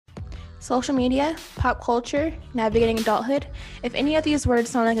social media, pop culture, navigating adulthood. If any of these words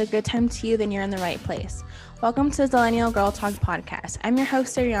sound like a good time to you, then you're in the right place. Welcome to the Zillennial Girl Talk podcast. I'm your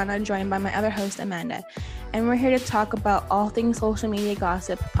host, Ariana, joined by my other host, Amanda. And we're here to talk about all things social media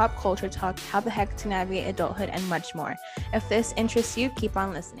gossip, pop culture talk, how the heck to navigate adulthood, and much more. If this interests you, keep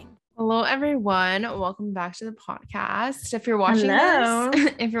on listening. Hello, everyone. Welcome back to the podcast. If you're watching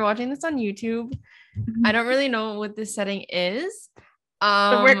this on YouTube, I don't really know what this setting is.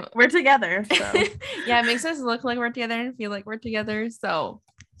 But we're together. So. Yeah, it makes us look like we're together and feel like we're together. So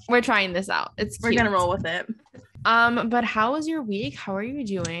we're trying this out. We're gonna roll with it. But how was your week? How are you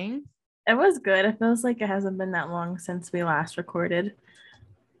doing? It was good. It feels like it hasn't been that long since we last recorded.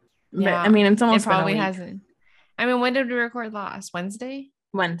 Yeah, but, I mean, it's almost it probably hasn't. I mean, when did we record last? Wednesday.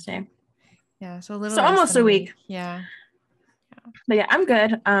 Yeah, so a little. So almost a week. Yeah. But yeah, I'm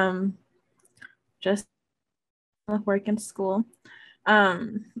good. Just work and school.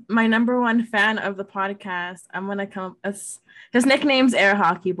 My number one fan of the podcast, I'm gonna come as his nickname's Air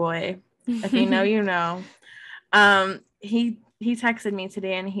Hockey Boy. If you know, you know. He texted me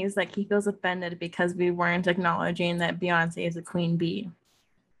today and he's like, he feels offended because we weren't acknowledging that Beyonce is a queen bee.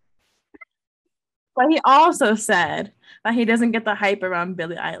 But he also said that he doesn't get the hype around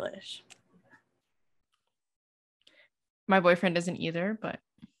Billie Eilish. My boyfriend doesn't either, but.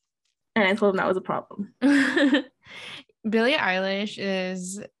 And I told him that was a problem. Billie Eilish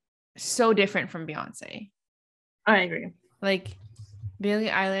is so different from Beyonce. I agree. Like, Billie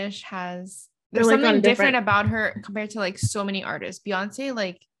Eilish there's something different about her compared to like so many artists. Beyonce,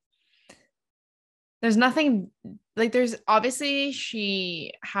 like, there's nothing, like, there's obviously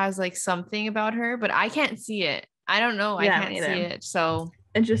she has like something about her, but I can't see it. I don't know. I can't see it. So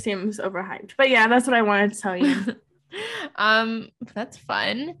it just seems overhyped. But yeah, that's what I wanted to tell you. That's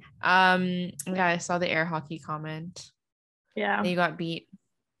fun. Yeah, I saw the air hockey comment. Yeah, you got beat.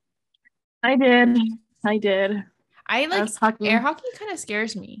 I did. I like air hockey. Kind of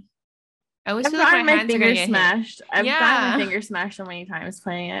scares me. I always feel like my hands are gonna get smashed. Hit. I've gotten my fingers smashed so many times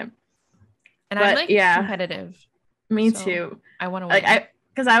playing it. And I'm like competitive. Me too. I want to win. Like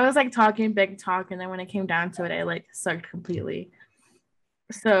because I was like talking big talk, and then when it came down to it, I like sucked completely.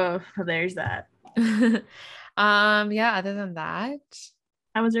 So there's that. Yeah, other than that,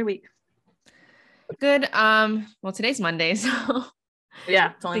 how was your week? Good. Well, today's Monday, so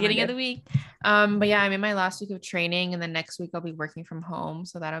yeah, it's only beginning Monday. of the week. But yeah, I'm in my last week of training, and then next week I'll be working from home,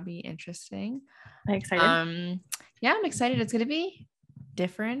 so that'll be interesting. Are you excited? Yeah, I'm excited. It's gonna be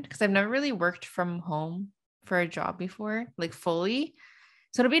different because I've never really worked from home for a job before, like fully.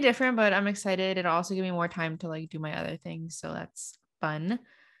 So it'll be different, but I'm excited. It'll also give me more time to like do my other things, so that's fun.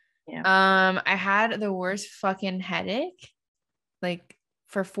 Yeah. I had the worst fucking headache like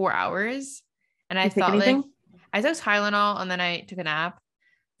for 4 hours, and I thought like I took Tylenol and then I took a nap.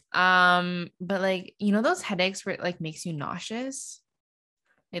 But like, you know, those headaches where it like makes you nauseous,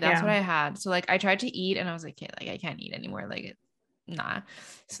 like that's what I had. So like I tried to eat and I was like, okay, like I can't eat anymore, like nah.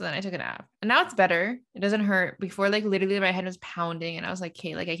 So then I took a nap and now it's better. It doesn't hurt. Before, like literally my head was pounding and I was like,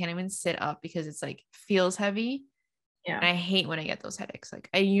 okay, like I can't even sit up because it's like feels heavy. Yeah. And I hate when I get those headaches. Like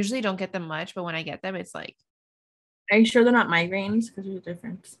I usually don't get them much, but when I get them, it's like. Are you sure they're not migraines? Because there's a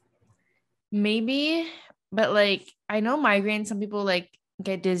difference. Maybe, but like I know migraines, some people like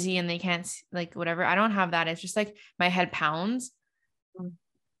get dizzy and they can't like whatever. I don't have that. It's just like my head pounds.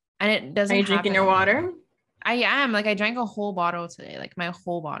 And it doesn't. Are you drinking your water? I am. Like I drank a whole bottle today, like my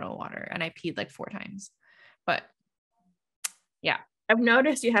whole bottle of water, and I peed like 4 times. But yeah. I've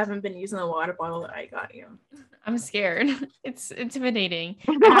noticed you haven't been using the water bottle that I got you. I'm scared. It's intimidating.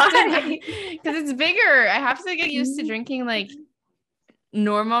 Why? Because it's bigger. I have to get used to drinking like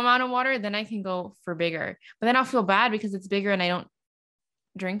normal amount of water. Then I can go for bigger. But then I'll feel bad because it's bigger and I don't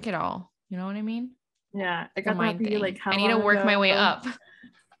drink it all. You know what I mean? Yeah. I got that for you, like I need to work my way up.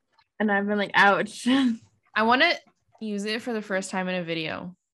 And I've been like, ouch. I want to use it for the first time in a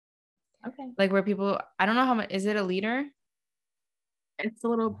video. Okay. Like where people, I don't know how much, is it a liter? It's a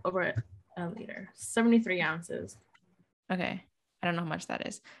little over a liter, 73 ounces. Okay. I don't know how much that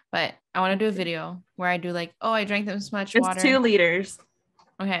is, but I want to do a video where I do like, oh, I drank this much it's water. It's 2 liters.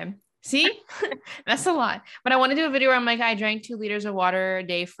 Okay. See, that's a lot, but I want to do a video where I'm like, I drank 2 liters of water a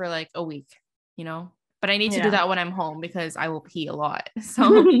day for like a week, you know, but I need to do that when I'm home because I will pee a lot.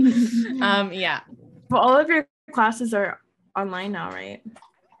 So, yeah. Well, all of your classes are online now, right?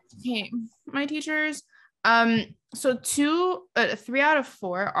 Okay. My teachers, so 3 out of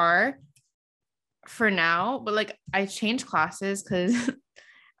 4 are for now, but like I changed classes because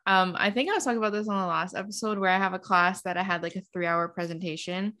I think I was talking about this on the last episode where I have a class that I had like a 3-hour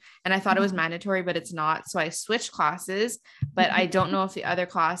presentation and I thought it was mandatory, but it's not. So I switched classes, but I don't know if the other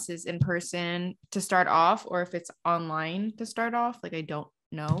class is in person to start off or if it's online to start off. Like, I don't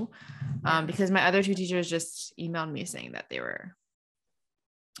know. Because my other 2 teachers just emailed me saying that they were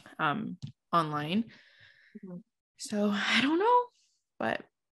online. So I don't know, but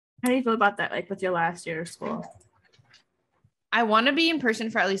how do you feel about that? Like with your last year of school? I want to be in person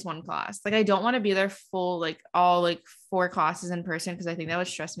for at least one class. Like, I don't want to be there full, like all like 4 classes in person, because I think that would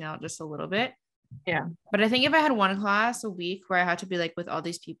stress me out just a little bit. Yeah. But I think if I had one class a week where I had to be like with all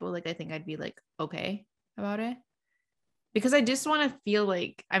these people, like I think I'd be like okay about it, because I just want to feel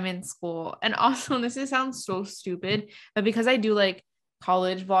like I'm in school. And also, this sounds so stupid, but because I do like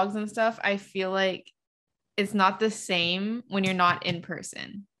college vlogs and stuff, I feel like it's not the same when you're not in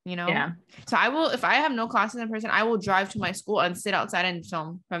person. You know? Yeah. So I will, if I have no classes in person, I will drive to my school and sit outside and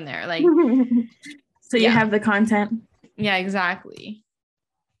film from there. Like, so you have the content. Yeah, exactly.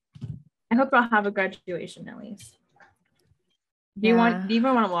 I hope I'll have a graduation at least. Do you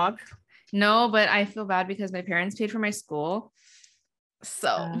even want to walk? No, but I feel bad because my parents paid for my school. So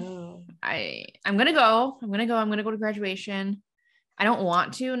I'm gonna go. I'm gonna go to graduation. I don't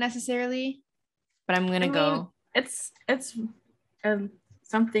want to necessarily, but I'm gonna go. It's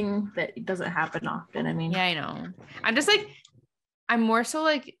something that doesn't happen often. I mean, yeah, I know. I'm just like, I'm more so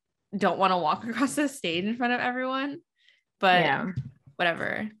like, don't want to walk across the stage in front of everyone, but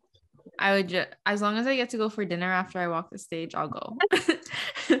whatever. I would just, as long as I get to go for dinner after I walk the stage, I'll go.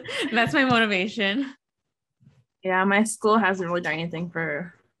 That's my motivation. Yeah, my school hasn't really done anything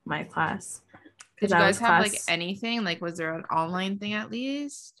for my class. Did you guys have like anything? Like, was there an online thing at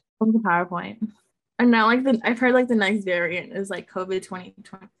least? The PowerPoint. And now, like, I've heard like the next variant is like COVID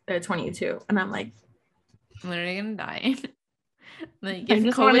 2022, and I'm like, I'm literally gonna die. Like, I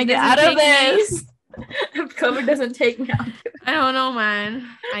just want to get out of this. If COVID doesn't take me out, I don't know, man.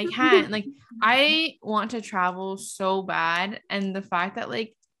 I can't. Like, I want to travel so bad, and the fact that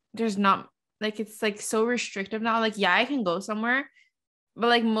like there's not like it's like so restrictive now. Like, yeah, I can go somewhere, but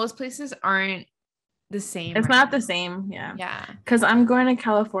like most places aren't the same. It's not the same. Yeah. Because I'm going to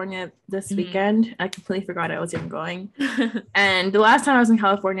California this weekend. I completely forgot I was even going. And the last time I was in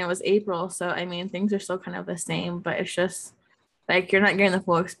California was April. So I mean, things are still kind of the same, but it's just like you're not getting the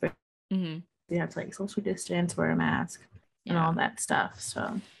full experience. You have to like social distance, wear a mask, and all that stuff.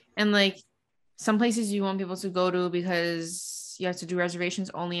 So, and like some places you want people to go to because you have to do reservations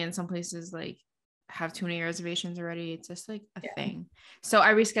only, and some places like have too many reservations already. It's just like a thing. So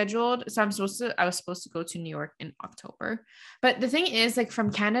I rescheduled. So I was supposed to go to New York in October. But the thing is, like, from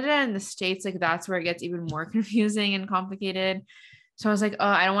Canada and the States, like that's where it gets even more confusing and complicated. So I was like, oh,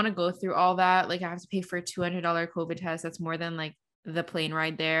 I don't want to go through all that. Like, I have to pay for a $200 COVID test. That's more than like the plane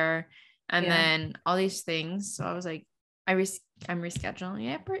ride there. And then all these things. So I was like, I'm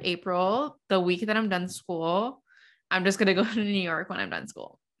rescheduling it for April, the week that I'm done school. I'm just gonna go to New York when I'm done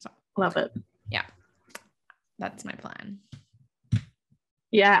school. So love it. Yeah, that's my plan.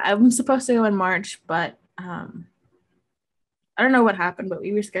 Yeah, I'm supposed to go in March, but I don't know what happened, but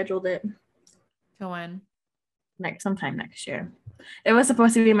we rescheduled it. To when? Sometime next year. It was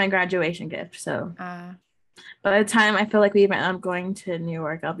supposed to be my graduation gift, so by the time I feel like we even end up going to New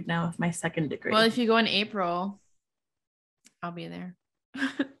York, I'll be done with my second degree. Well, if you go in April, I'll be there.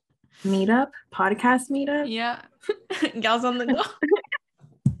 Podcast meetup. Yeah, gals on the go.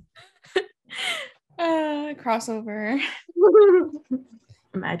 Crossover.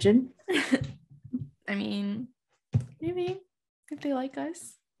 Imagine. I mean, maybe if they like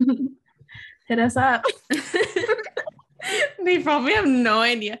us, hit us up. They probably have no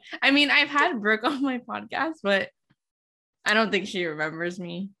idea. I mean, I've had Brooke on my podcast, but I don't think she remembers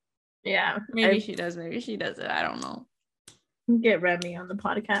me. Yeah. Maybe she does. Maybe she doesn't. I don't know. Get Remy on the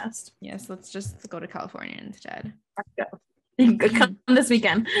podcast. Yes, let's just go to California instead. Let's go. You could come this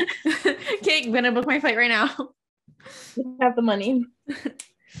weekend. Okay, I'm gonna book my flight right now. You have the money.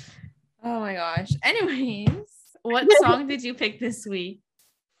 Oh my gosh. Anyways, what song did you pick this week?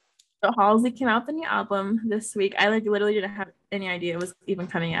 So Halsey came out the new album this week. I like literally didn't have any idea it was even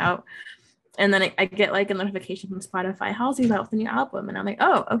coming out. And then I get like a notification from Spotify, Halsey's out with the new album. And I'm like,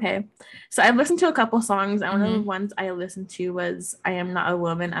 oh, okay. So I've listened to a couple songs. And one of the ones I listened to was I Am Not a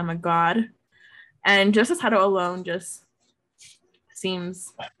Woman, I'm a God. And just the title alone just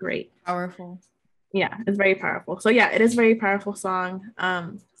seems great. Powerful. Yeah, it's very powerful. So yeah, it is a very powerful song.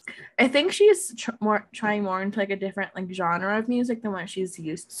 I think she's trying more into like a different like genre of music than what she's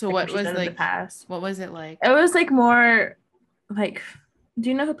used to. So what was like in the past? What was it like? It was like more like, do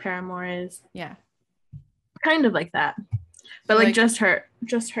you know who Paramore is? Yeah. Kind of like that. But like just her.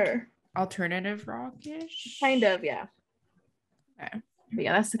 Alternative rockish? Kind of, yeah. Okay. But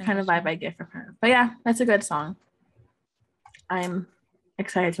yeah, that's the kind of vibe I get from her. But yeah, that's a good song. I'm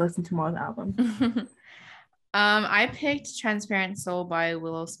excited to listen to more of the album. I picked Transparent Soul by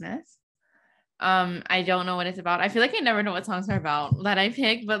Willow Smith. I don't know what it's about. I feel like I never know what songs are about that I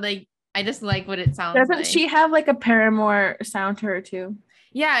pick, but like I just like what it sounds like. Doesn't she have like a Paramore sound to her too?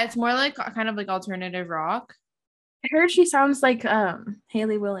 Yeah, it's more like kind of like alternative rock. I heard she sounds like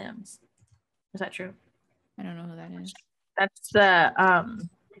Hayley Williams. Is that true? I don't know who that is.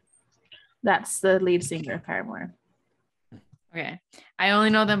 That's the lead singer of Paramore. Okay. I only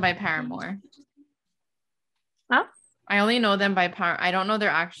know them by Paramore. Huh? I only know them by Paramore. I don't know their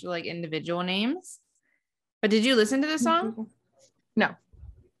actual like individual names. But did you listen to the song? No.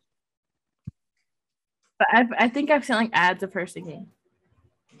 But I think I've seen like ads of her singing.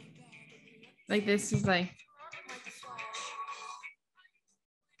 Like this is like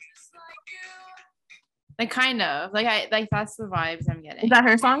kind of like that's the vibes I'm getting. Is that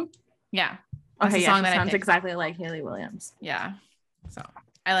her song? Yeah. That's the song that sounds exactly like Hayley Williams. Yeah. So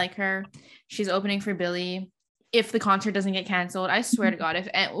I like her. She's opening for Billie. If the concert doesn't get canceled, I swear to God,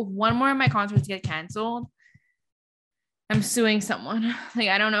 if one more of my concerts get canceled, I'm suing someone. Like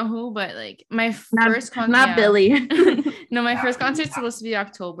I don't know who, but like my first concert. Not Billie. No, my first concert's supposed to be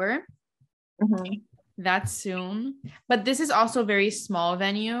October. Mm-hmm. That's soon. But this is also a very small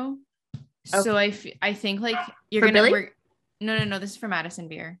venue. Okay. So I think like you're gonna work. No. This is for Madison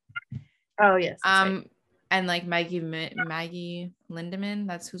Beer. Oh yes. Right. And like Maggie Lindemann,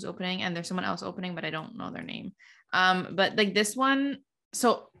 that's who's opening, and there's someone else opening, but I don't know their name. But like this one,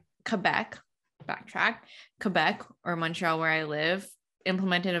 so Quebec or Montreal, where I live,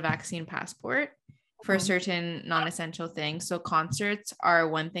 implemented a vaccine passport for certain non-essential things. So concerts are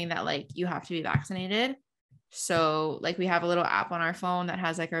one thing that like you have to be vaccinated. So like we have a little app on our phone that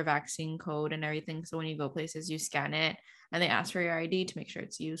has like our vaccine code and everything. So when you go places, you scan it and they ask for your ID to make sure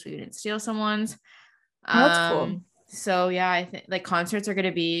it's you so you didn't steal someone's. That's cool. So yeah, I think like concerts are going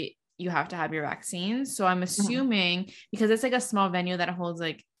to be, you have to have your vaccines. So I'm assuming because it's like a small venue that holds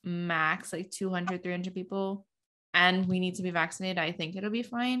like max like 200, 300 people and we need to be vaccinated, I think it'll be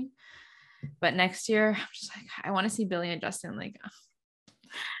fine. But next year, I'm just like, I want to see Billie and Justin. Like,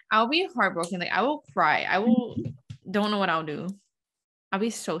 I'll be heartbroken. Like, I will cry. Don't know what I'll do. I'll be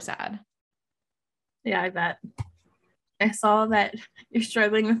so sad. Yeah, I bet. I saw that you're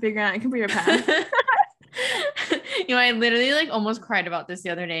struggling with figuring out a career path. I literally like almost cried about this the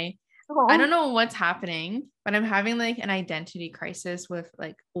other day. Oh. I don't know what's happening, but I'm having like an identity crisis with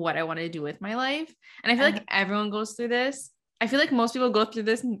like what I want to do with my life. And I feel like everyone goes through this. I feel like most people go through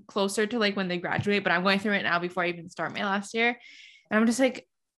this closer to like when they graduate, but I'm going through it now before I even start my last year. And I'm just like,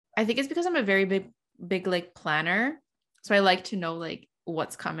 I think it's because I'm a very big like planner. So I like to know like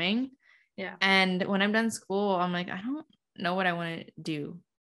what's coming. Yeah. And when I'm done school, I'm like, I don't know what I want to do.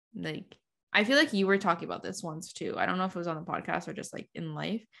 Like, I feel like you were talking about this once too. I don't know if it was on the podcast or just like in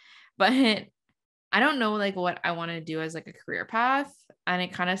life, but I don't know like what I want to do as like a career path. And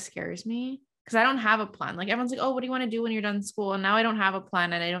it kind of scares me because I don't have a plan. Like everyone's like, oh, what do you want to do when you're done school? And now I don't have a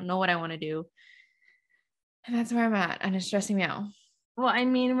plan and I don't know what I want to do. And that's where I'm at. And it's stressing me out. Well, I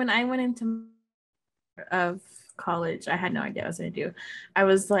mean, when I went into college, I had no idea what I was going to do. I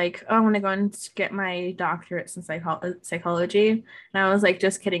was like, oh, I want to go and get my doctorate in psychology. And I was like,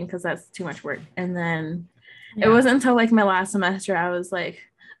 just kidding, because that's too much work. And then it wasn't until like my last semester, I was like,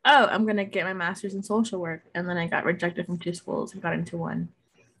 oh, I'm going to get my master's in social work. And then I got rejected from 2 schools and got into 1.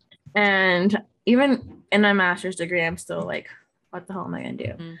 And even in my master's degree, I'm still like, what the hell am I going to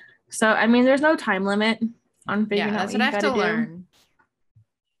do? Mm-hmm. So, I mean, there's no time limit on figuring out what you got to learn.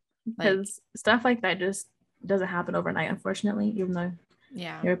 Because stuff like that just doesn't happen overnight, unfortunately, even though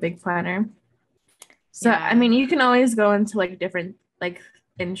you're a big planner. So I mean, you can always go into like different like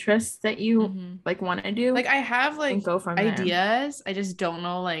interests that you like want to do. Like I have like go from ideas. I just don't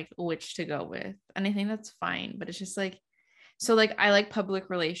know like which to go with. And I think that's fine, but it's just like, so like I like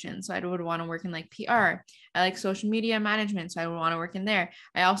public relations, so I would want to work in like PR. I like social media management, so I would want to work in there.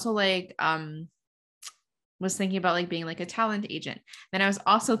 I also like was thinking about like being like a talent agent. Then I was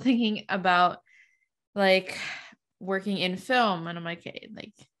also thinking about like working in film, and I'm like, okay,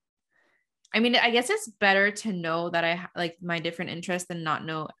 like, I mean, I guess it's better to know that I like my different interests than not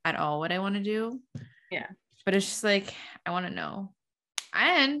know at all what I want to do. Yeah. But it's just like, I want to know.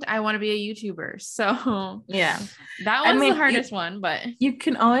 And I want to be a YouTuber. So yeah, that was the hardest one, but you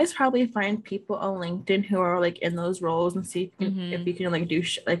can always probably find people on LinkedIn who are like in those roles and see if you can like do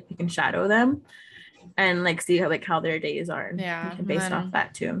like you can shadow them and like see how their days are. Yeah. You can base it off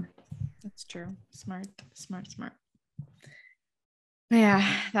that too. That's true. Smart. Yeah,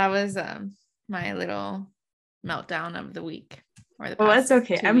 that was my little meltdown of the week or the past. Well, that's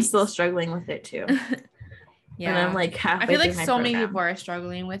okay. 2 I'm weeks. still struggling with it too. Yeah, and I'm like halfway. I feel like through my so many program. people are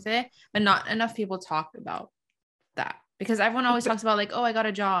struggling with it, but not enough people talk about that, because everyone always talks about like, oh, I got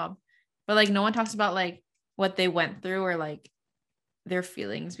a job, but like no one talks about like what they went through or like their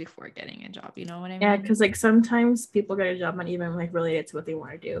feelings before getting a job. You know what I mean? Yeah, because like sometimes people get a job not even like related to what they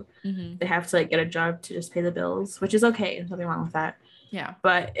want to do. Mm-hmm. They have to like get a job to just pay the bills, which is okay. There's nothing wrong with that. Yeah.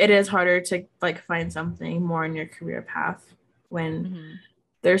 But it is harder to like find something more in your career path when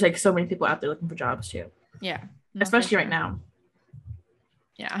there's like so many people out there looking for jobs too. Yeah. Especially right now.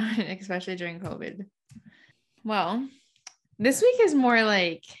 Yeah, especially during COVID. Well, this week is more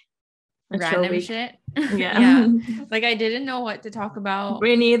like random shit. Yeah. Like I didn't know what to talk about.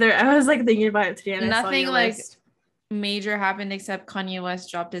 Me neither. I was like thinking about it today and nothing I saw like list. Major happened except Kanye West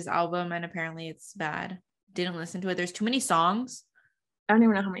dropped his album and apparently it's bad. Didn't listen to it. There's too many songs. I don't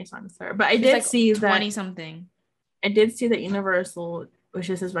even know how many songs there are, but I did like see 20 something. I did see that Universal, which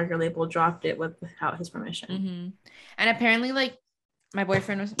is his record label, dropped it without his permission. And apparently like my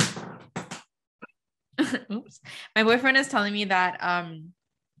boyfriend was my boyfriend is telling me that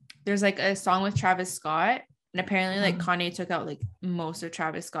there's like a song with Travis Scott, and apparently like Kanye took out like most of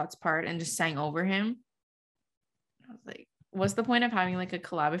Travis Scott's part and just sang over him. I was like, what's the point of having like a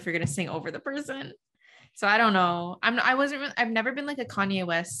collab if you're gonna sing over the person? So I don't know. I've never been like a Kanye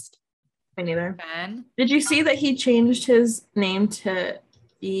West fan. Did you see that he changed his name to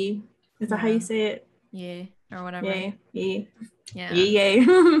E? Is that how you say it? Yeah, or whatever. Yeah.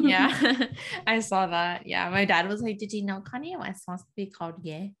 Yeah. I saw that. Yeah. My dad was like, did you know Kanye West wants to be called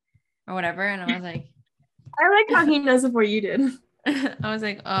Ye? Or whatever. And I was like, I like how he knows before you did. I was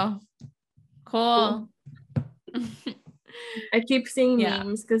like, oh, cool. I keep seeing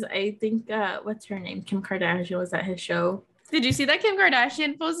memes because I think what's her name? Kim Kardashian was at his show. Did you see that Kim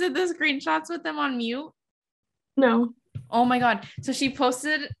Kardashian posted the screenshots with them on mute? No. Oh my God. So she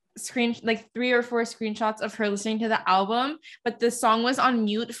posted like 3 or 4 screenshots of her listening to the album, but the song was on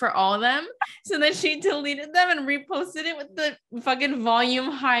mute for all of them. So then she deleted them and reposted it with the fucking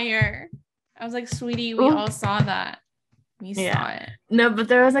volume higher. I was like, sweetie, we all saw that. We saw it. No, but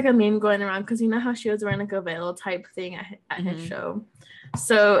there was like a meme going around because you know how she was wearing like a veil type thing at his show.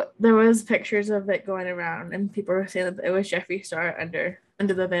 So there was pictures of it going around and people were saying that it was Jeffree Star under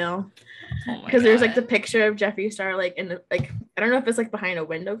the veil. Because there's like the picture of Jeffree Star like in the, like I don't know if it's like behind a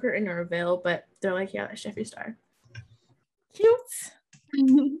window curtain or a veil, but they're like, yeah, that's Jeffree Star. Cute.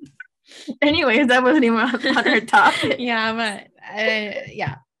 Anyways, that wasn't even on our topic. Yeah, but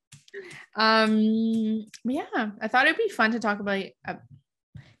yeah. I thought it'd be fun to talk about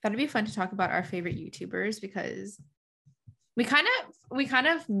our favorite YouTubers, because we kind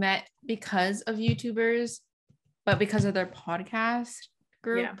of met because of YouTubers, but because of their podcast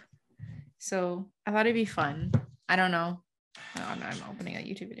group. Yeah. So I thought it'd be fun. I don't know. I'm opening a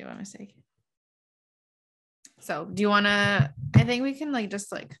YouTube video by mistake. So do you want to, I think we can like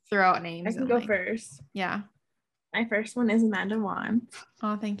just like throw out names. I can go first. Yeah. My first one is Amanda Wan.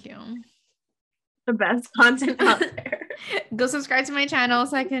 Oh, thank you. The best content out there. Go subscribe to my channel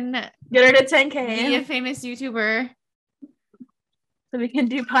so I can get her to 10K. Be a famous YouTuber. So we can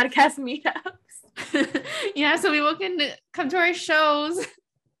do podcast meetups. Yeah, so people can come to our shows.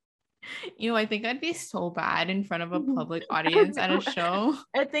 I think I'd be so bad in front of a public audience at a show.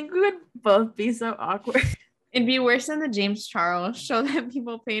 I think we would both be so awkward. It'd be worse than the James Charles show that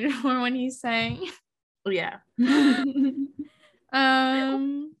people paid for when he sang. Yeah.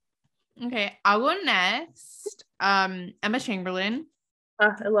 Okay, I'll go next. Emma Chamberlain.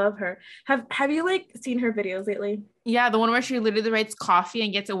 I love her. Have you like seen her videos lately? Yeah, the one where she literally writes coffee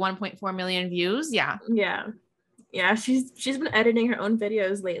and gets a 1.4 million views. Yeah. She's been editing her own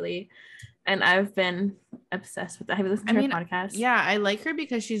videos lately, and I've been obsessed with that. Have you listened to her podcast? Yeah, I like her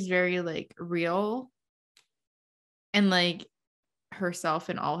because she's very like real and like herself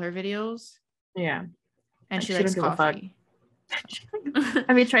in all her videos. Yeah, and she likes coffee.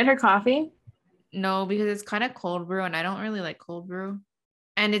 Have you tried her coffee? No, because it's kind of cold brew, and I don't really like cold brew,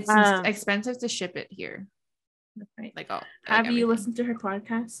 and it's expensive to ship it here. Right. Like, have you listened to her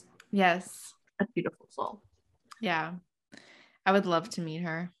podcast? Yes. A beautiful soul. Yeah, I would love to meet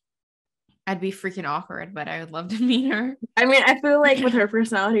her. I'd be freaking awkward, but I would love to meet her. I mean, I feel like with her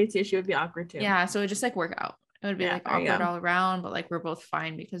personality too, she would be awkward too. Yeah, so it would just like work out. It would be like awkward all around, but like we're both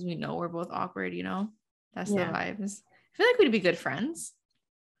fine because we know we're both awkward, That's the vibes. I feel like we'd be good friends.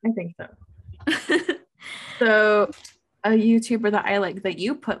 I think so. So a YouTuber that I like that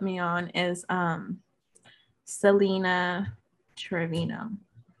you put me on is Selena Trevino.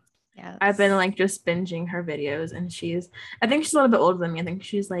 Yeah. I've been like just binging her videos, and I think she's a little bit older than me. I think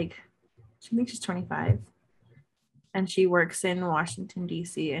she's 25, and she works in Washington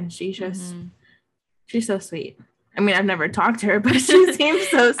D.C. and she's so sweet. I mean, I've never talked to her, but she seems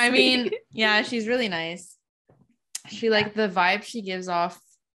so sweet. I mean, yeah, she's really nice. She like the vibe she gives off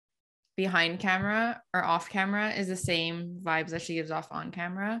behind camera or off camera is the same vibes that she gives off on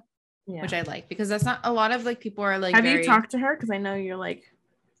camera, which I like, because that's not a lot of like people are like. Have you talked to her? Because I know you're like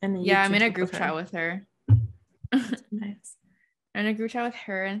in the I'm in a group chat with her. Nice. I'm in a group chat with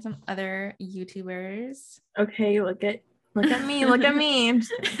her and some other YouTubers. Okay, look at me, look at me.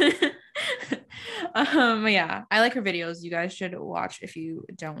 Yeah, I like her videos. You guys should watch if you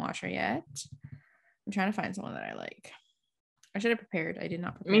don't watch her yet. I'm trying to find someone that I like. I should have prepared. I did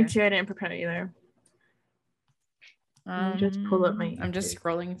not prepare. Me too. I didn't prepare either. Just pull up my YouTube. I'm just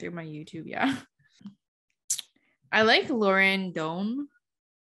scrolling through my YouTube. Yeah. I like Lauren Doan.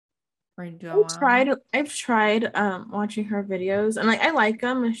 I've tried watching her videos, and like I like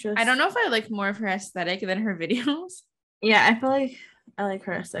them. It's just I don't know if I like more of her aesthetic than her videos. Yeah, I feel like I like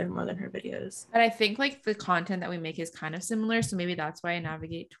her aesthetic more than her videos. But I think like the content that we make is kind of similar, so maybe that's why I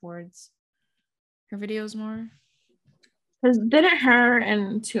navigate towards her videos more. Because didn't her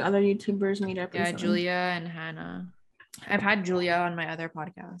and two other YouTubers meet up? Yeah, Julia and Hannah. I've had Julia on my other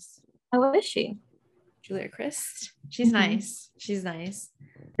podcast. How is she? Julia Christ. She's nice. She's nice.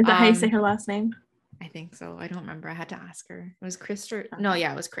 Is that how you say her last name? I think so. I don't remember. I had to ask her. It was Christ or no,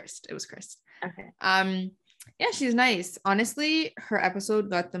 yeah, it was Christ. It was Christ. Okay. Yeah, she's nice. Honestly, her episode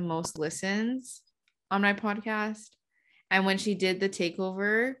got the most listens on my podcast. And when she did the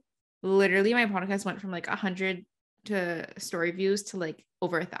takeover, literally my podcast went from like 100 to story views to like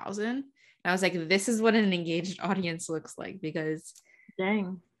over 1,000. And I was like, this is what an engaged audience looks like, because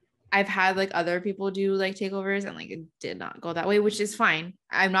dang, I've had like other people do like takeovers and like it did not go that way, which is fine.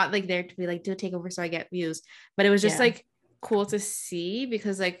 I'm not like there to be like, do a takeover so I get views, but it was just like cool to see,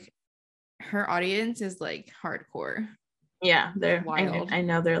 because like her audience is like hardcore. Yeah, they're wild. I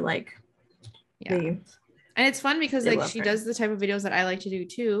know they're like, and it's fun because like she does the type of videos that I like to do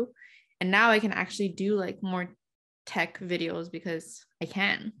too, and now I can actually do like more tech videos because I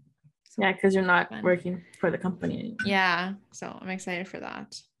can. So because you're not working for the company anymore. Yeah, so I'm excited for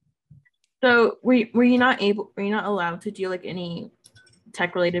that. So were you not allowed to do like any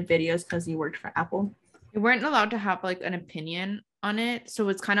tech related videos because you worked for Apple? We weren't allowed to have like an opinion on it, so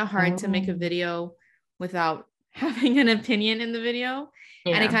it's kind of hard to make a video without having an opinion in the video.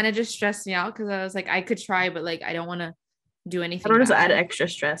 And it kind of just stressed me out, because I was like, I could try, but like I don't want to do anything. It'll just add extra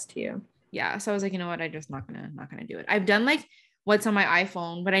stress to you. Yeah, so I was like, you know what, I just not gonna do it. I've done like what's on my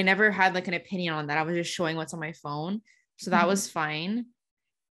iPhone, but I never had like an opinion on that. I was just showing what's on my phone, so that was fine.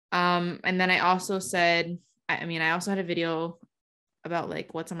 And then I also said, I also had a video about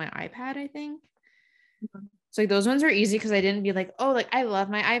like what's on my iPad, I think. So like those ones were easy because I didn't be like, oh, like I love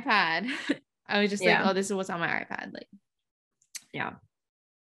my iPad. I was just like, oh, this is what's on my iPad. Like, yeah.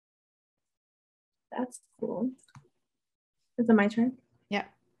 That's cool. Is it my turn? Yeah.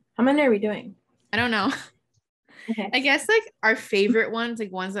 How many are we doing? I don't know. Okay. I guess like our favorite ones,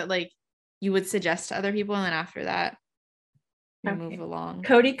 like ones that like you would suggest to other people, and then after that we move along.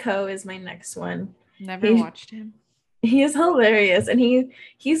 Cody Ko is my next one. Never watched him. He is hilarious, and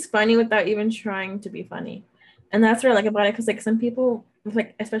he's funny without even trying to be funny. And that's what I like about it, because like some people,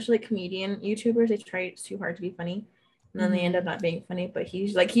 like especially comedian YouTubers, they try too hard to be funny, and then they end up not being funny. But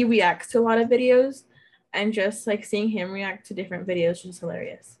he's like, he reacts to a lot of videos, and just like seeing him react to different videos is just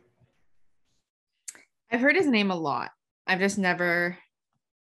hilarious. I've heard his name a lot. I've just never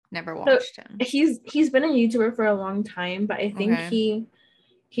watched him. He's been a YouTuber for a long time, but I think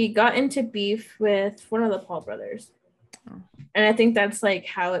he got into beef with one of the Paul brothers. And I think that's like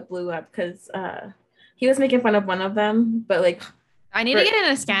how it blew up, because he was making fun of one of them, but like I need to get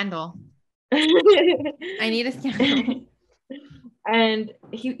in a scandal. I need a scandal. And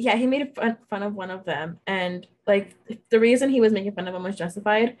he made fun of one of them, and like the reason he was making fun of him was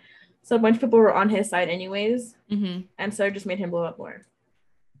justified, so a bunch of people were on his side anyways, and so it just made him blow up more.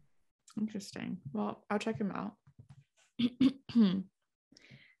 Interesting. Well, I'll check him out.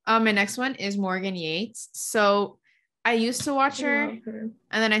 My next one is Morgan Yates. So I used to watch her, and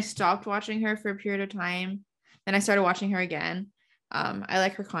then I stopped watching her for a period of time. Then I started watching her again. I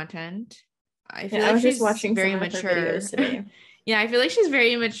like her content. I feel like she's watching very mature. Yeah, I feel like she's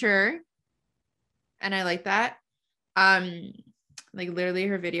very mature, and I like that. Like literally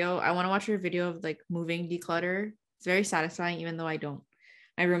her video, I want to watch her video of like moving declutter. It's very satisfying, even though I don't.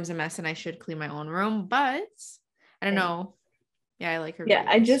 My room's a mess and I should clean my own room, but I don't know. Yeah, I like her. Yeah,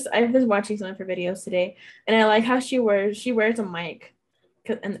 videos. I was watching some of her videos today, and I like how she wears a mic.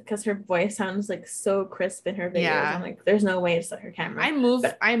 because her voice sounds like so crisp in her videos. Yeah. I'm like, there's no way to set her camera. I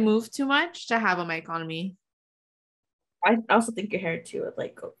move too much to have a mic on me. I also think your hair too would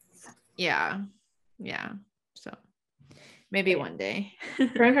like go. Yeah. So maybe one day.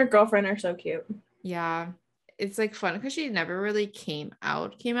 Her and her girlfriend are so cute. Yeah. It's like fun because she never really came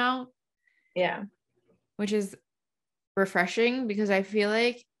out. Yeah. Which is refreshing because I feel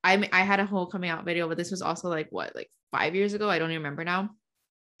like I had a whole coming out video, but this was also like 5 years ago. I don't even remember now.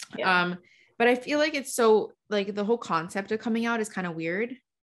 Yeah. But I feel like it's so like the whole concept of coming out is kind of weird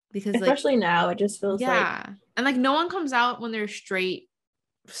because especially now it just feels like and like no one comes out when they're straight.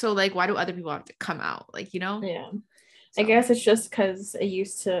 So like why do other people have to come out? Like, Yeah. So. I guess it's just because it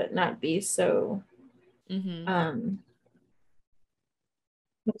used to not be so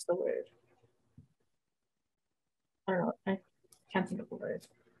what's the word? I don't know. I can't think of the word.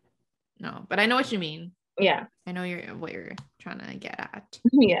 No, but I know what you mean. Yeah. I know what you're trying to get at.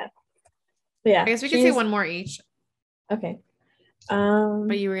 Yeah. But yeah. I guess we can say one more each. Okay.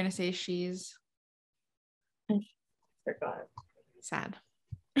 But you were gonna say she's I forgot. Sad.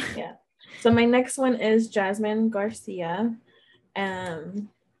 Yeah. So my next one is Jasmine Garcia. I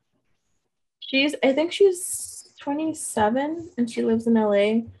think she's 27 and she lives in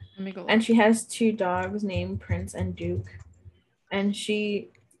LA. And she has 2 dogs named Prince and Duke. And she's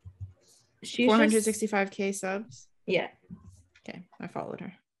 465K subs. Yeah. Okay, I followed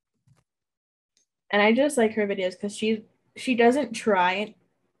her. And I just like her videos because she doesn't try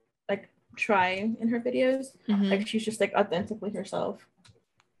in her videos. Like she's just like authentically herself.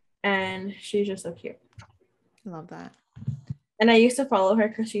 And she's just so cute. I love that. And I used to follow her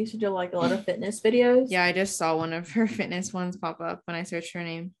because she used to do like a lot of fitness videos. Yeah, I just saw one of her fitness ones pop up when I searched her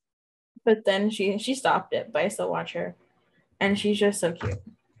name. But then she stopped it, but I still watch her. And she's just so cute.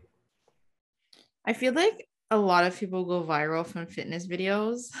 I feel like a lot of people go viral from fitness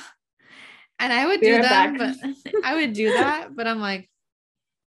videos. And I would do that, but I would do that, but I'm like,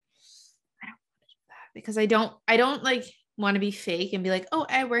 I don't want to do that because I don't like want to be fake and be like, oh,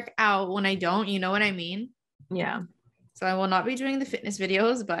 I work out when I don't, you know what I mean? Yeah. So I will not be doing the fitness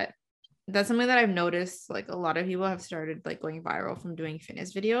videos, but that's something that I've noticed. Like a lot of people have started like going viral from doing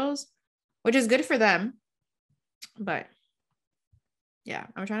fitness videos, which is good for them. But yeah,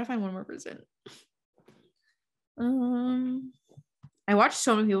 I'm trying to find one more person. I watched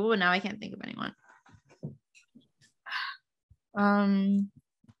so many people, but now I can't think of anyone.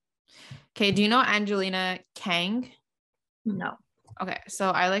 Okay, do you know Angelina Kang? No. Okay, so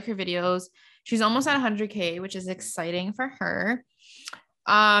I like her videos. She's almost at 100K, which is exciting for her.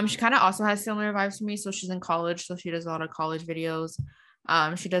 She kind of also has similar vibes to me. So she's in college, so she does a lot of college videos.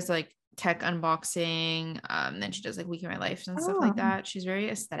 She does like tech unboxing. Then she does like Week in My Life and stuff like that. She's very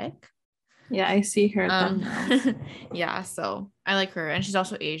aesthetic. Yeah, I see her thumbnails. Yeah, so I like her, and she's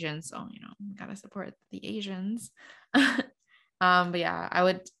also Asian, so gotta support the Asians. But yeah, I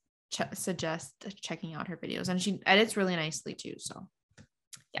would suggest checking out her videos, and she edits really nicely too. So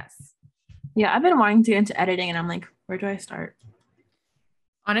yes. Yeah, I've been wanting to get into editing, and I'm like, where do I start?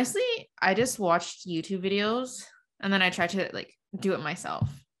 Honestly, I just watched YouTube videos, and then I tried to like do it myself.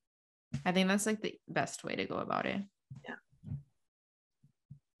 I think that's like the best way to go about it. Yeah.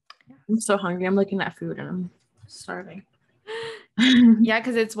 I'm so hungry. I'm looking at food and I'm starving. Yeah,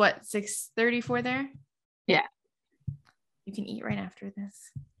 because it's what, 6:34 there? Yeah. You can eat right after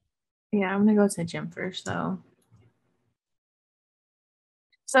this. Yeah, I'm gonna go to the gym first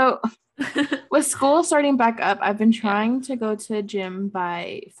So with school starting back up, I've been trying to go to the gym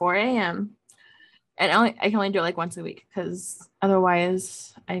by 4 a.m. And I can only do it like once a week because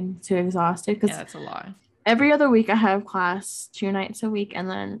otherwise I'm too exhausted. Yeah, that's a lot. Every other week I have class 2 nights a week, and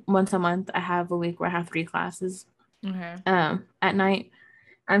then once a month I have a week where I have 3 classes at night.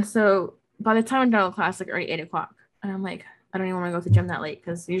 And so by the time I'm done with class, like already 8 o'clock, and I'm like, I don't even want to go to the gym that late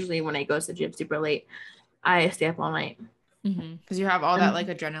because usually when I go to the gym super late, I stay up all night. Because you have all that like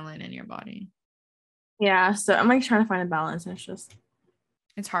adrenaline in your body. Yeah, so I'm like trying to find a balance, and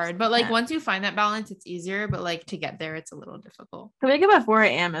it's hard, but like once you find that balance, it's easier. But like to get there, it's a little difficult. To wake up at 4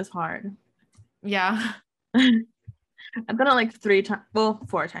 a.m. is hard. Yeah. I've done it like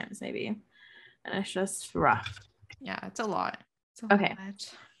 4 times maybe, and it's just rough. Yeah, it's a lot. Okay.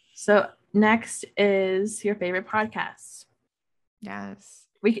 So next is your favorite podcast. Yes.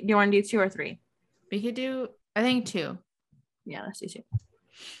 Do you want to do 2 or 3? We could do, I think 2. Yeah, let's do 2.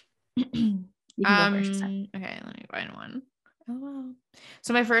 You can go first. Okay, let me find one. Oh wow.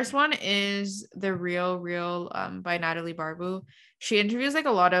 So my first one is The Real by Natalie Barbu. She interviews like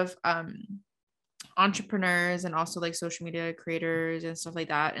a lot of entrepreneurs and also like social media creators and stuff like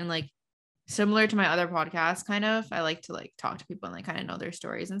that, and like similar to my other podcast, kind of. I like to like talk to people and like kind of know their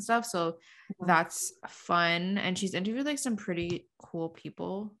stories and stuff. So that's fun. And she's interviewed like some pretty cool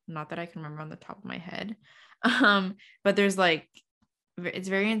people. Not that I can remember on the top of my head. But there's like, it's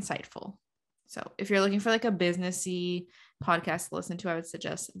very insightful. So if you're looking for like a businessy podcast to listen to, I would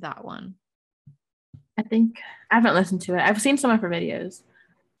suggest that one. I think I haven't listened to it. I've seen some of her videos.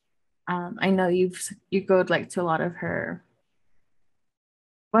 I know you go like to a lot of her.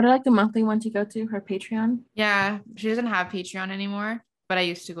 What are like the monthly ones you go to? Her Patreon? Yeah, she doesn't have Patreon anymore, but I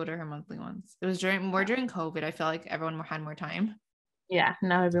used to go to her monthly ones. It was during COVID. I feel like everyone had more time. Yeah,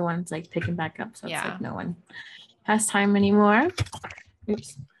 now everyone's like picking back up, so it's like no one has time anymore.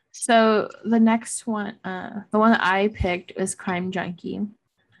 Oops. So the next one, the one that I picked is Crime Junkie.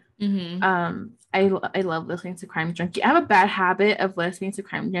 I love listening to Crime Junkie. I have a bad habit of listening to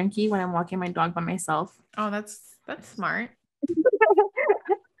Crime Junkie when I'm walking my dog by myself. Oh, that's smart.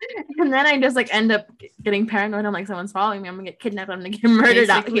 And then I just like end up getting paranoid. I'm like, someone's following me. I'm gonna get kidnapped. I'm gonna get murdered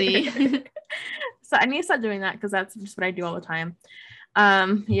out here. So I need to stop doing that because that's just what I do all the time.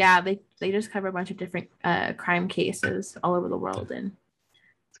 Yeah, they just cover a bunch of different crime cases all over the world, and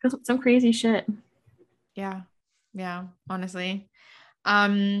it's some crazy shit. Yeah, honestly.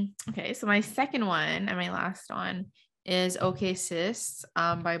 Okay, so my second one and my last one is Okay Sis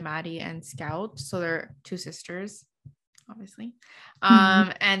by Maddie and Scout. So they're two sisters, obviously.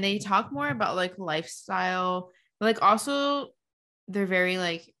 And they talk more about like lifestyle, but like also they're very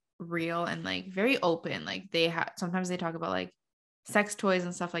like real and like very open. Like sometimes they talk about like sex toys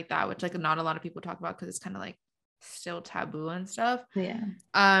and stuff like that, which like not a lot of people talk about because it's kind of like still taboo and stuff.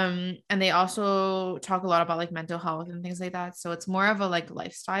 And they also talk a lot about like mental health and things like that, so it's more of a like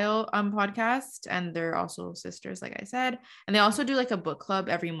lifestyle podcast. And they're also sisters, like I said, and they also do like a book club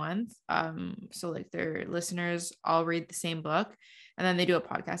every month. So like their listeners all read the same book, and then they do a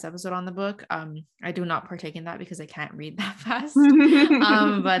podcast episode on the book. I do not partake in that because I can't read that fast.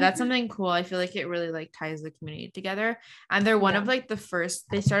 But that's something cool. I feel like it really like ties the community together. And they're one of like the first,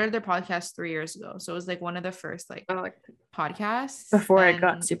 they started their podcast 3 years ago. So it was like one of the first like podcasts before it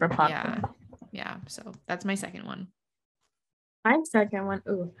got super popular. Yeah. So that's my second one. My second one.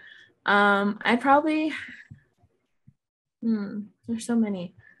 Ooh. I probably there's so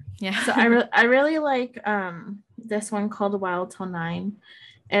many. Yeah. So I really like this one called Wild Till 9.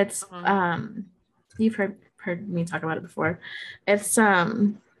 It's you've heard me talk about it before. It's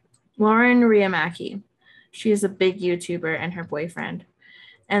Lauren Riamaki. She's a big YouTuber and her boyfriend,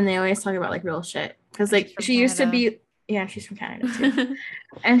 and they always talk about like real shit because like she used to be she's from Canada too.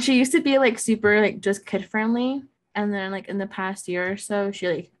 And she used to be like super like just kid friendly, and then like in the past year or so she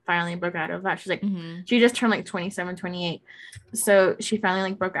like finally broke out of that. She's like she just turned like 27, 28, so she finally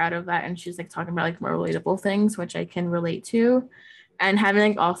like broke out of that, and she's like talking about like more relatable things which I can relate to, and having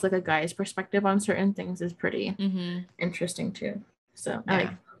like also like a guy's perspective on certain things is pretty interesting too. So I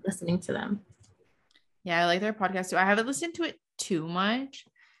like listening to them. I like their podcast too. I haven't listened to it too much.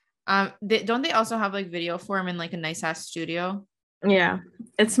 Don't they also have like video form in like a nice ass studio? Yeah,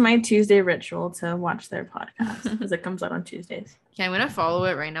 it's my Tuesday ritual to watch their podcast because it comes out on Tuesdays. Okay, I'm gonna follow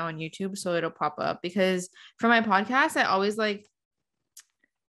it right now on YouTube so it'll pop up, because for my podcast I always like,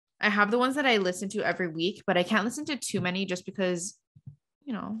 I have the ones that I listen to every week, but I can't listen to too many just because,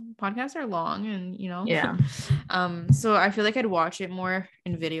 you know, podcasts are long and, you know, so I feel like I'd watch it more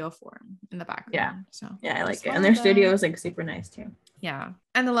in video form in the background. Yeah. So I like it. And their studio is like super nice too. Yeah.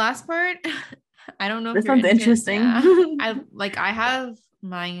 And the last part, I don't know. This one's interesting. I have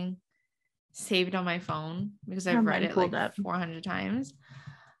mine saved on my phone because I've read it like 400 times.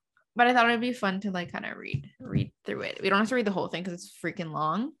 But I thought it'd be fun to like kind of read through it. We don't have to read the whole thing because it's freaking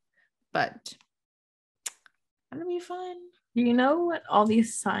long, but it'll be fun. Do you know what all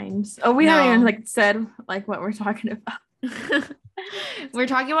these signs? Oh, we haven't even like said like what we're talking about. We're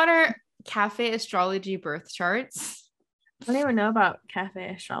talking about our cafe astrology birth charts. I don't even know about cafe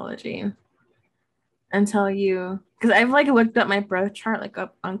astrology until you, because I've like looked up my birth chart like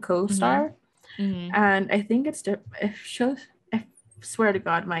up on CoStar, and I think it's I swear to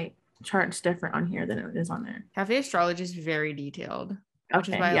God, my chart's different on here than it is on there. Cafe astrology is very detailed, which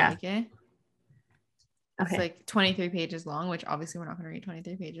is why I like it. It's like 23 pages long, which obviously we're not going to read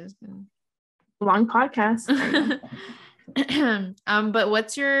 23 pages. Long podcast. But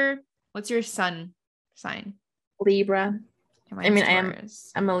what's your sun sign? Libra. I mean,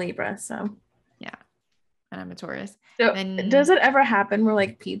 I'm a Libra, so yeah, and I'm a Taurus. So does it ever happen where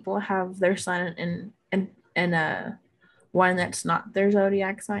like people have their sun in a one that's not their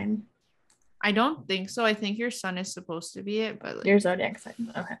zodiac sign? I don't think so. I think your sun is supposed to be it, but like, your zodiac sign.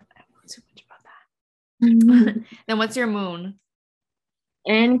 Okay. I don't know too much about that. Then what's your moon?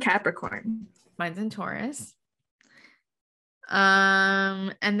 In Capricorn. Mine's in Taurus.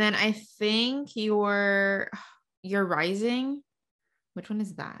 And then I think your rising. Which one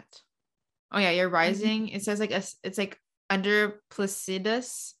is that? Oh yeah, your rising. It says like it's like under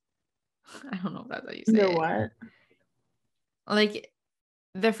Placidus. I don't know if that's how you say it. What? Like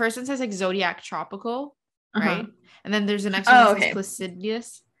the first one says like zodiac tropical, right? And then there's the next one that says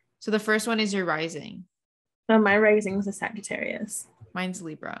Placidus. So the first one is your rising. So my rising is a Sagittarius. Mine's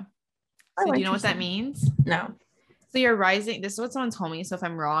Libra. So do you know what that means? No. So your rising, this is what someone told me. So if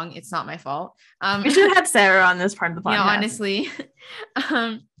I'm wrong, it's not my fault. We should have had Sarah on this part of the podcast. Yeah, honestly.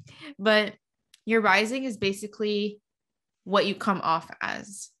 But your rising is basically what you come off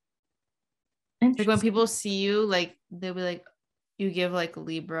as. Like when people see you, like they'll be like, you give like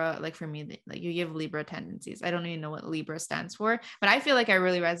Libra, like for me, like you give Libra tendencies. I don't even know what Libra stands for, but I feel like I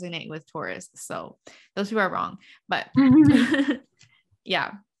really resonate with Taurus. So those people are wrong, but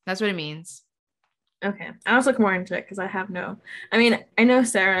yeah, that's what it means. Okay. I'll just look more into it because I know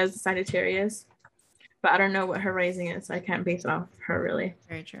Sarah is Sagittarius, but I don't know what her rising is. So I can't base it off her really.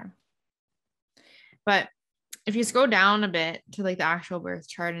 Very true. But if you scroll down a bit to like the actual birth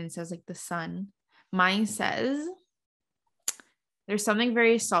chart and it says like the sun, mine says there's something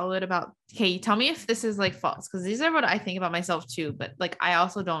very solid about, okay, tell me if this is like false, because these are what I think about myself too, but like I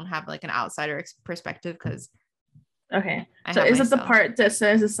also don't have like an outsider perspective because okay. So is it the part that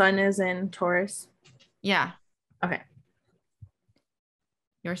says the sun is in Taurus? Yeah. Okay.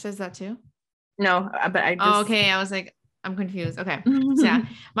 Yours says that too? No, but I just... Oh, okay. I was like, I'm confused. Okay. So yeah.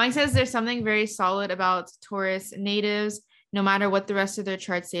 Mine says there's something very solid about Taurus natives. No matter what the rest of their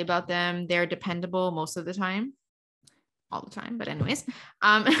charts say about them, they're dependable most of the time. All the time. But anyways,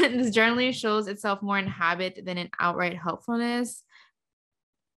 this generally shows itself more in habit than in outright helpfulness.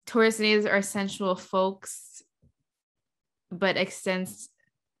 Taurus natives are sensual folks, but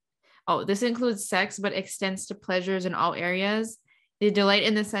this includes sex, but extends to pleasures in all areas. They delight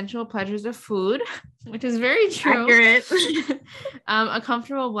in the sensual pleasures of food, which is very true. Accurate. A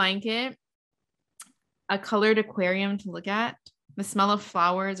comfortable blanket, a colored aquarium to look at, the smell of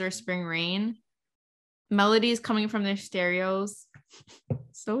flowers or spring rain, melodies coming from their stereos.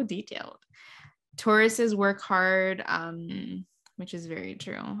 So detailed. Tauruses work hard, which is very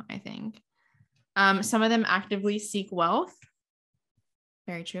true, I think. Some of them actively seek wealth.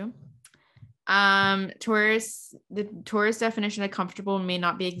 Very true. The Taurus definition of comfortable may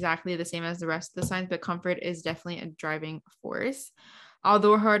not be exactly the same as the rest of the signs, but comfort is definitely a driving force.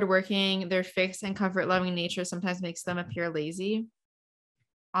 Although hardworking, their fixed and comfort-loving nature sometimes makes them appear lazy.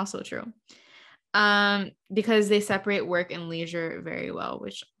 Also true. Because they separate work and leisure very well,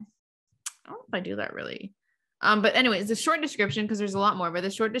 which I don't know if I do that really. But anyways, the short description, because there's a lot more, but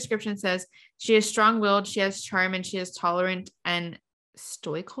the short description says she is strong-willed, she has charm, and she is tolerant and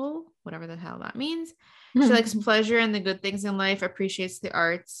stoical, whatever the hell that means. She likes pleasure and the good things in life, appreciates the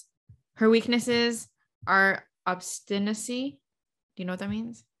arts. Her weaknesses are obstinacy. Do you know what that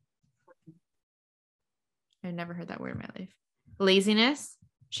means? I've never heard that word in my life. Laziness.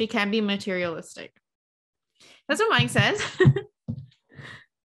 She can be materialistic. That's what mine says.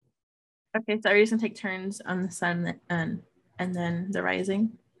 Okay, so are you just gonna take turns on the sun and then the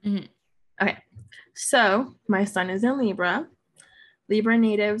rising? Mm-hmm. Okay, so my sun is in Libra. Libra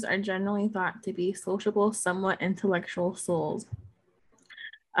natives are generally thought to be sociable, somewhat intellectual souls.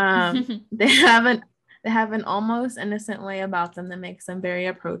 They have an almost innocent way about them that makes them very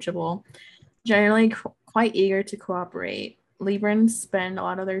approachable, generally quite eager to cooperate. Librans spend a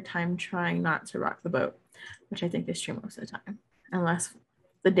lot of their time trying not to rock the boat, which I think is true most of the time, unless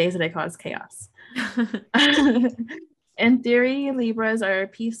the days that they cause chaos. In theory, Libras are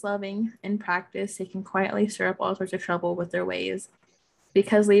peace-loving. In practice, they can quietly stir up all sorts of trouble with their ways.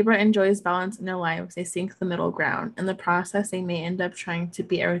 Because Libra enjoys balance in their lives, they seek the middle ground. In the process, they may end up trying to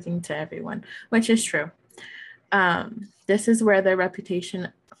be everything to everyone, which is true. This is where their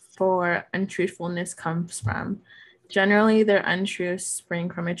reputation for untruthfulness comes from. Generally, their untruths spring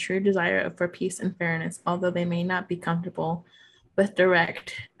from a true desire for peace and fairness, although they may not be comfortable with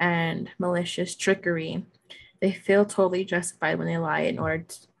direct and malicious trickery. They feel totally justified when they lie in order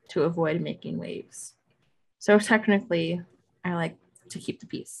to avoid making waves. So technically, I like to keep the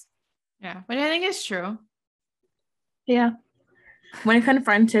peace. Yeah, but I think it's true. Yeah. When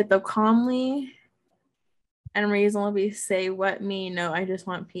confronted, they'll calmly and reasonably say, "What me? No, I just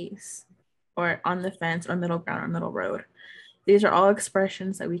want peace," or on the fence, or middle ground, or middle road. These are all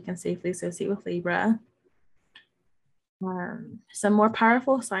expressions that we can safely associate with Libra. Some more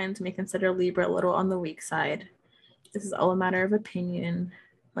powerful signs may consider Libra a little on the weak side. This is all a matter of opinion.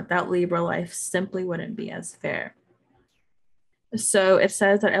 Without Libra, life simply wouldn't be as fair. So it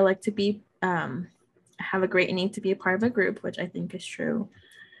says that I like to be have a great need to be a part of a group, which I think is true.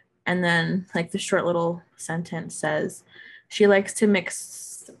 And then like the short little sentence says she likes to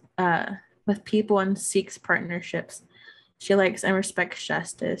mix with people and seeks partnerships. She likes and respects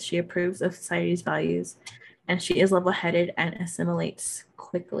justice. She approves of society's values, and she is level-headed and assimilates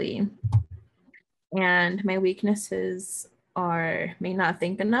quickly. And my weaknesses are may not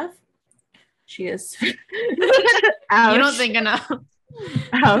think enough. She is You don't think enough.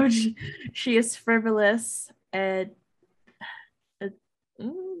 Ouch. She is frivolous and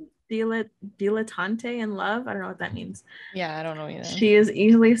dilettante in love. I don't know what that means. Yeah, I don't know either. She is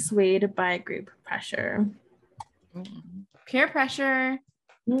easily swayed by group pressure. Peer pressure.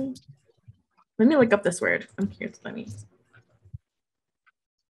 Let me look up this word. I'm curious what that means.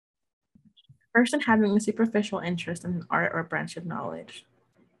 Person having a superficial interest in art or branch of knowledge.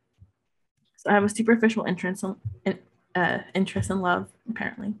 So I have a superficial interest in love,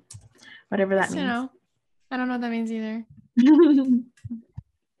 apparently. Whatever that means. Know. I don't know what that means either.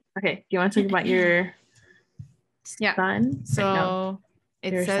 Okay, do you want to talk about your sun? So no,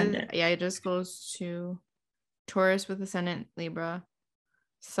 it says, ascendant. Yeah, it just goes to Taurus with ascendant Libra.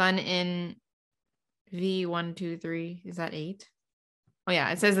 Sun in V1, 2, 3. Is that 8? Oh yeah,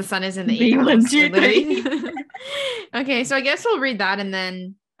 it says the sun is in the 8th house. V1, 2, 3. Okay, so I guess we'll read that, and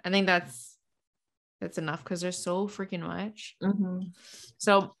then I think that's enough because there's so freaking much. Mm-hmm.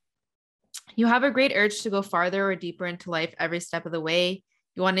 So you have a great urge to go farther or deeper into life every step of the way.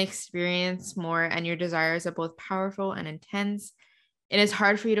 You want to experience more, and your desires are both powerful and intense. It is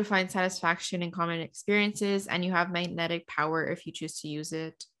hard for you to find satisfaction in common experiences, and you have magnetic power if you choose to use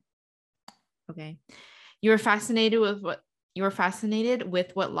it. Okay. You are fascinated with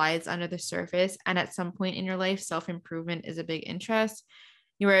what lies under the surface, and at some point in your life, self-improvement is a big interest.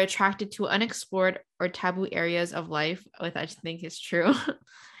 You are attracted to unexplored or taboo areas of life, which I think is true.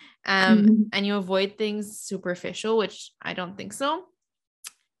 And you avoid things superficial, which I don't think so.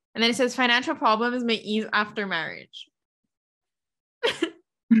 And then it says financial problems may ease after marriage. I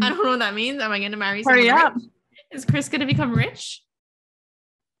don't know what that means. Am I going to marry someone rich? Is Chris going to become rich?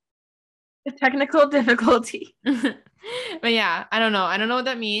 A technical difficulty. But yeah, I don't know. I don't know what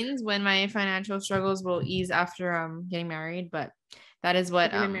that means when my financial struggles will ease after getting married, but that is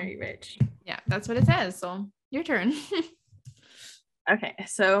what marry rich. Yeah, that's what it says. So your turn. Okay,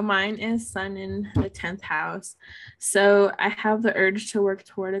 so mine is sun in the 10th house. So I have the urge to work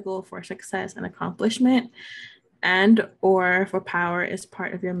toward a goal for success and accomplishment, and or for power is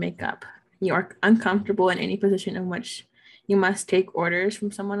part of your makeup. You are uncomfortable in any position in which you must take orders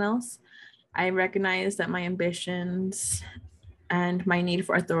from someone else. I recognize that my ambitions and my need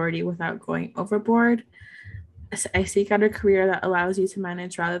for authority without going overboard. I seek out a career that allows you to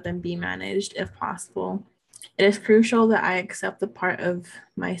manage rather than be managed if possible. It is crucial that I accept the part of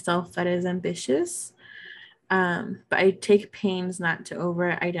myself that is ambitious, but I take pains not to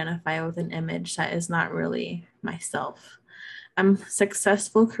over-identify with an image that is not really myself.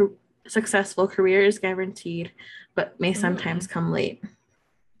 Successful career is guaranteed, but may sometimes come late.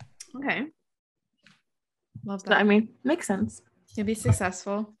 Okay. Love that. So, I mean, makes sense. You'll be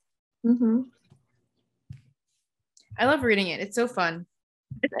successful. Mm-hmm. I love reading it. It's so fun.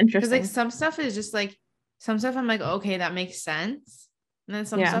 It's interesting. Because like some stuff I'm like, okay, that makes sense. And then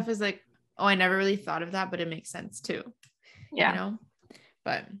some stuff is like, oh, I never really thought of that, but it makes sense too. Yeah. You know?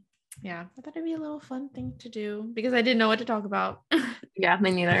 But yeah, I thought it'd be a little fun thing to do because I didn't know what to talk about. Yeah,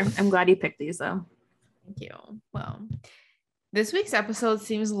 me neither. I'm glad you picked these though. Thank you. Well, this week's episode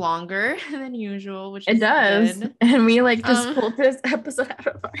seems longer than usual, which it does. Good. And we like just pulled this episode out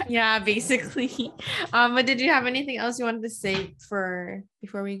of our head. Yeah, basically. But did you have anything else you wanted to say before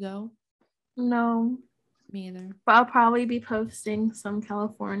we go? No. Me either. But I'll probably be posting some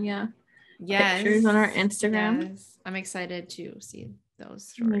California pictures on our Instagram. Yes. I'm excited to see those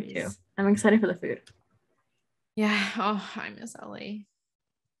stories. Me too. I'm excited for the food. Yeah. Oh, I miss LA.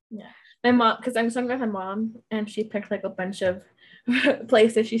 Yeah. My mom, because I'm talking with my mom, and she picked like a bunch of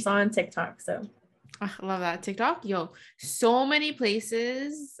places she saw on TikTok. So I love that. TikTok. Yo, so many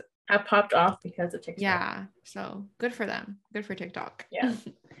places have popped off because of TikTok. Yeah. So good for them. Good for TikTok. Yeah.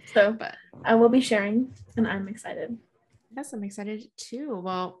 So but I will be sharing, and I'm excited. Yes, I'm excited too.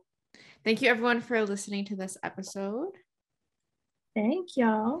 Well, thank you everyone for listening to this episode. Thank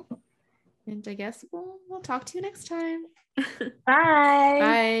y'all. And I guess we'll talk to you next time. Bye.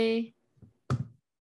 Bye.